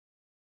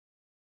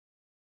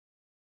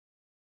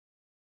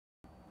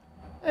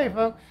Hey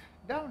folks,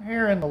 down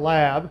here in the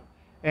lab,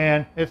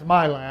 and it's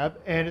my lab,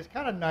 and it's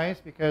kind of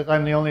nice because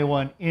I'm the only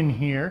one in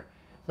here,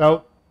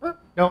 so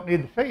don't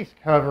need the face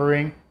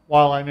covering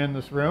while I'm in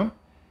this room.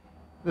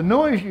 The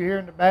noise you hear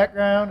in the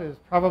background is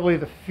probably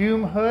the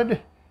fume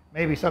hood,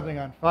 maybe something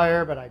on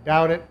fire, but I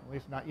doubt it, at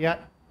least not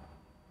yet.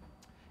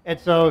 And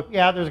so,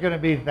 yeah, there's going to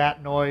be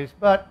that noise,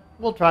 but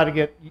we'll try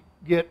to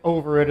get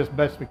over it as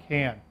best we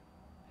can.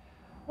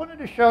 Wanted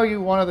to show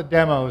you one of the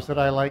demos that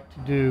I like to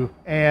do,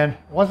 and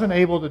wasn't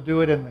able to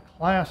do it in the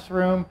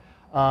classroom.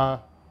 The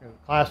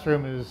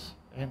classroom is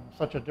in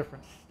such a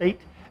different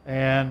state,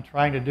 and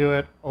trying to do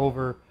it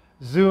over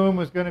Zoom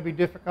was going to be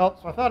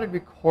difficult, so I thought I'd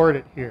record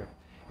it here.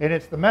 And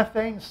it's the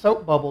methane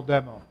soap bubble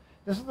demo.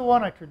 This is the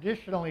one I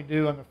traditionally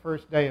do on the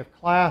first day of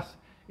class,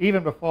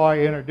 even before I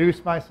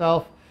introduce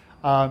myself.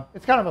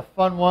 It's kind of a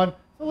fun one,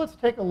 so let's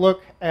take a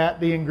look at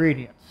the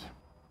ingredients.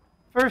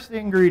 First, the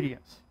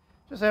ingredients.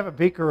 Just have a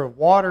beaker of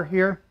water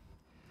here,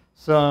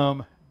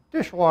 some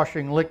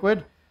dishwashing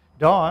liquid.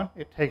 Dawn,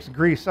 it takes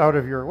grease out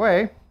of your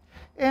way.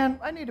 And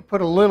I need to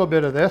put a little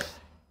bit of this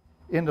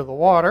into the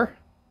water.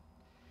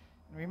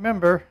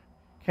 Remember,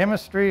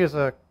 chemistry is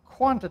a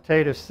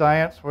quantitative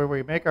science where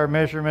we make our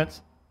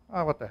measurements,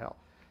 oh, what the hell,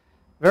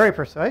 very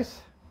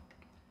precise.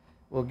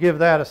 We'll give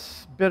that a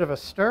bit of a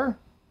stir.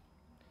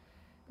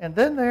 And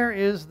then there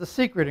is the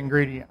secret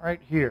ingredient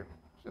right here,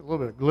 just a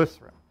little bit of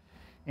glycerin.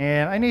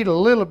 And I need a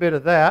little bit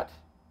of that.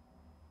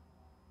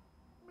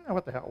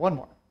 What the hell, one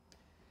more.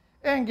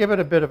 And give it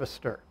a bit of a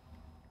stir.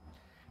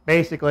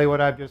 Basically what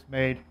I've just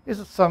made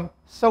is some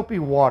soapy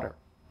water.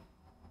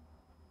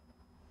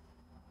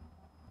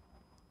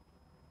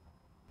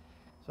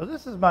 So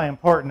this is my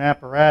important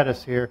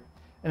apparatus here.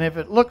 And if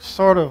it looks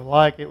sort of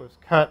like it was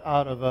cut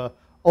out of an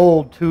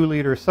old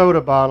 2-liter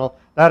soda bottle,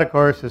 that of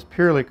course is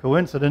purely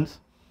coincidence.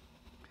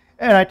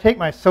 And I take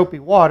my soapy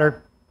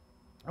water,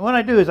 and what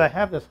I do is I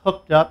have this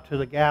hooked up to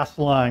the gas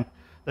line,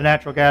 the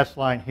natural gas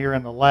line here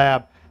in the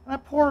lab, and I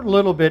pour a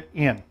little bit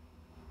in.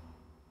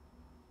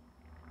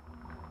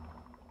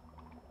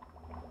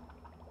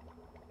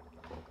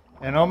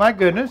 And oh my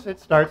goodness, it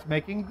starts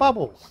making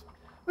bubbles,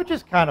 which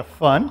is kind of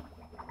fun.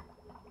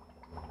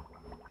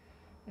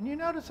 And you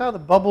notice how the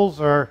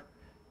bubbles are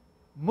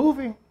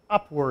moving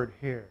upward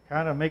here,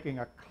 kind of making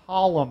a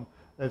column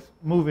that's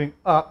moving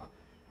up.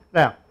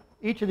 Now,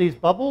 each of these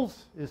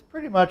bubbles is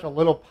pretty much a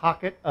little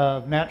pocket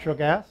of natural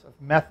gas, of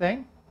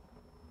methane,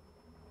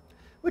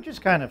 which is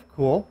kind of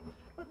cool.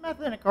 But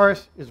methane, of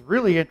course, is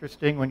really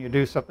interesting when you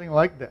do something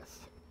like this.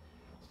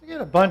 So you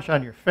get a bunch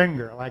on your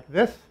finger like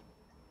this,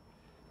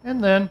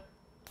 and then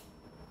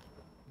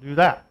do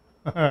that.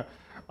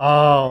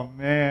 Oh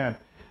man,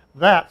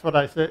 that's what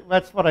I say.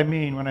 That's what I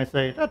mean when I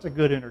say that's a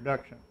good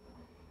introduction.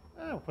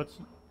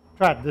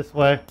 Try it this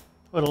way.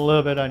 Put a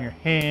little bit on your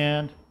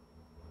hand.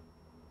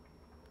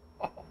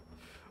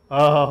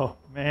 Oh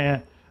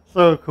man,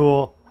 so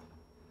cool.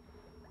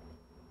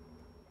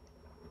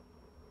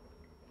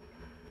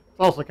 It's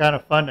also kind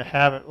of fun to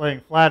have it laying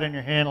flat in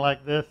your hand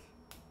like this.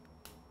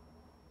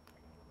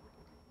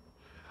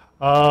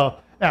 Now,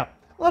 a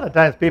lot of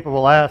times people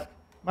will ask,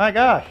 my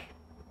gosh,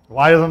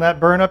 why doesn't that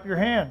burn up your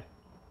hand?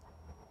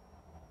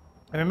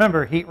 And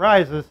remember, heat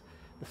rises.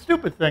 The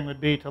stupid thing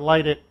would be to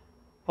light it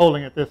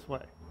holding it this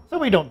way. So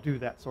we don't do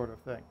that sort of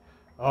thing.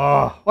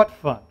 Oh, what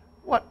fun.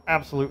 What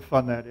absolute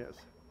fun that is.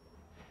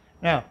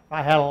 Now, if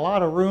I had a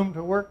lot of room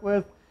to work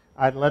with,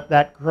 I'd let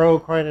that grow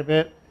quite a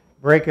bit,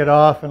 break it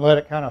off, and let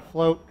it kind of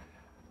float.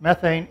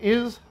 Methane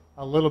is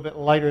a little bit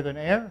lighter than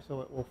air,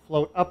 so it will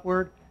float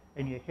upward,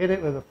 and you hit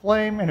it with a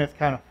flame, and it's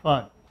kind of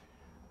fun.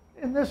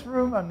 In this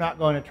room, I'm not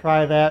going to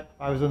try that.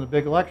 If I was in the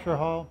big lecture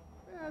hall,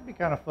 it'd be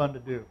kind of fun to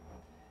do.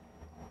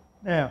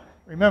 Now,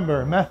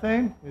 remember,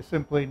 methane is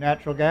simply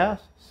natural gas,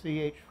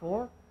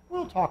 CH4.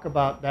 We'll talk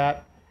about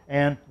that.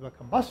 And the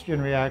combustion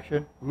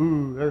reaction,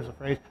 ooh, there's a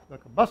phrase, the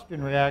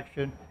combustion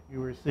reaction you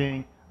were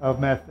seeing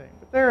of methane.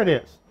 But there it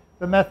is,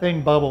 the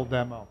methane bubble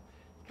demo.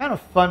 It's kind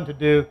of fun to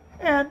do,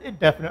 and it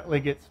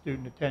definitely gets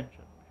student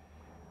attention.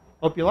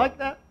 Hope you like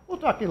that. We'll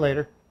talk to you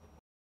later.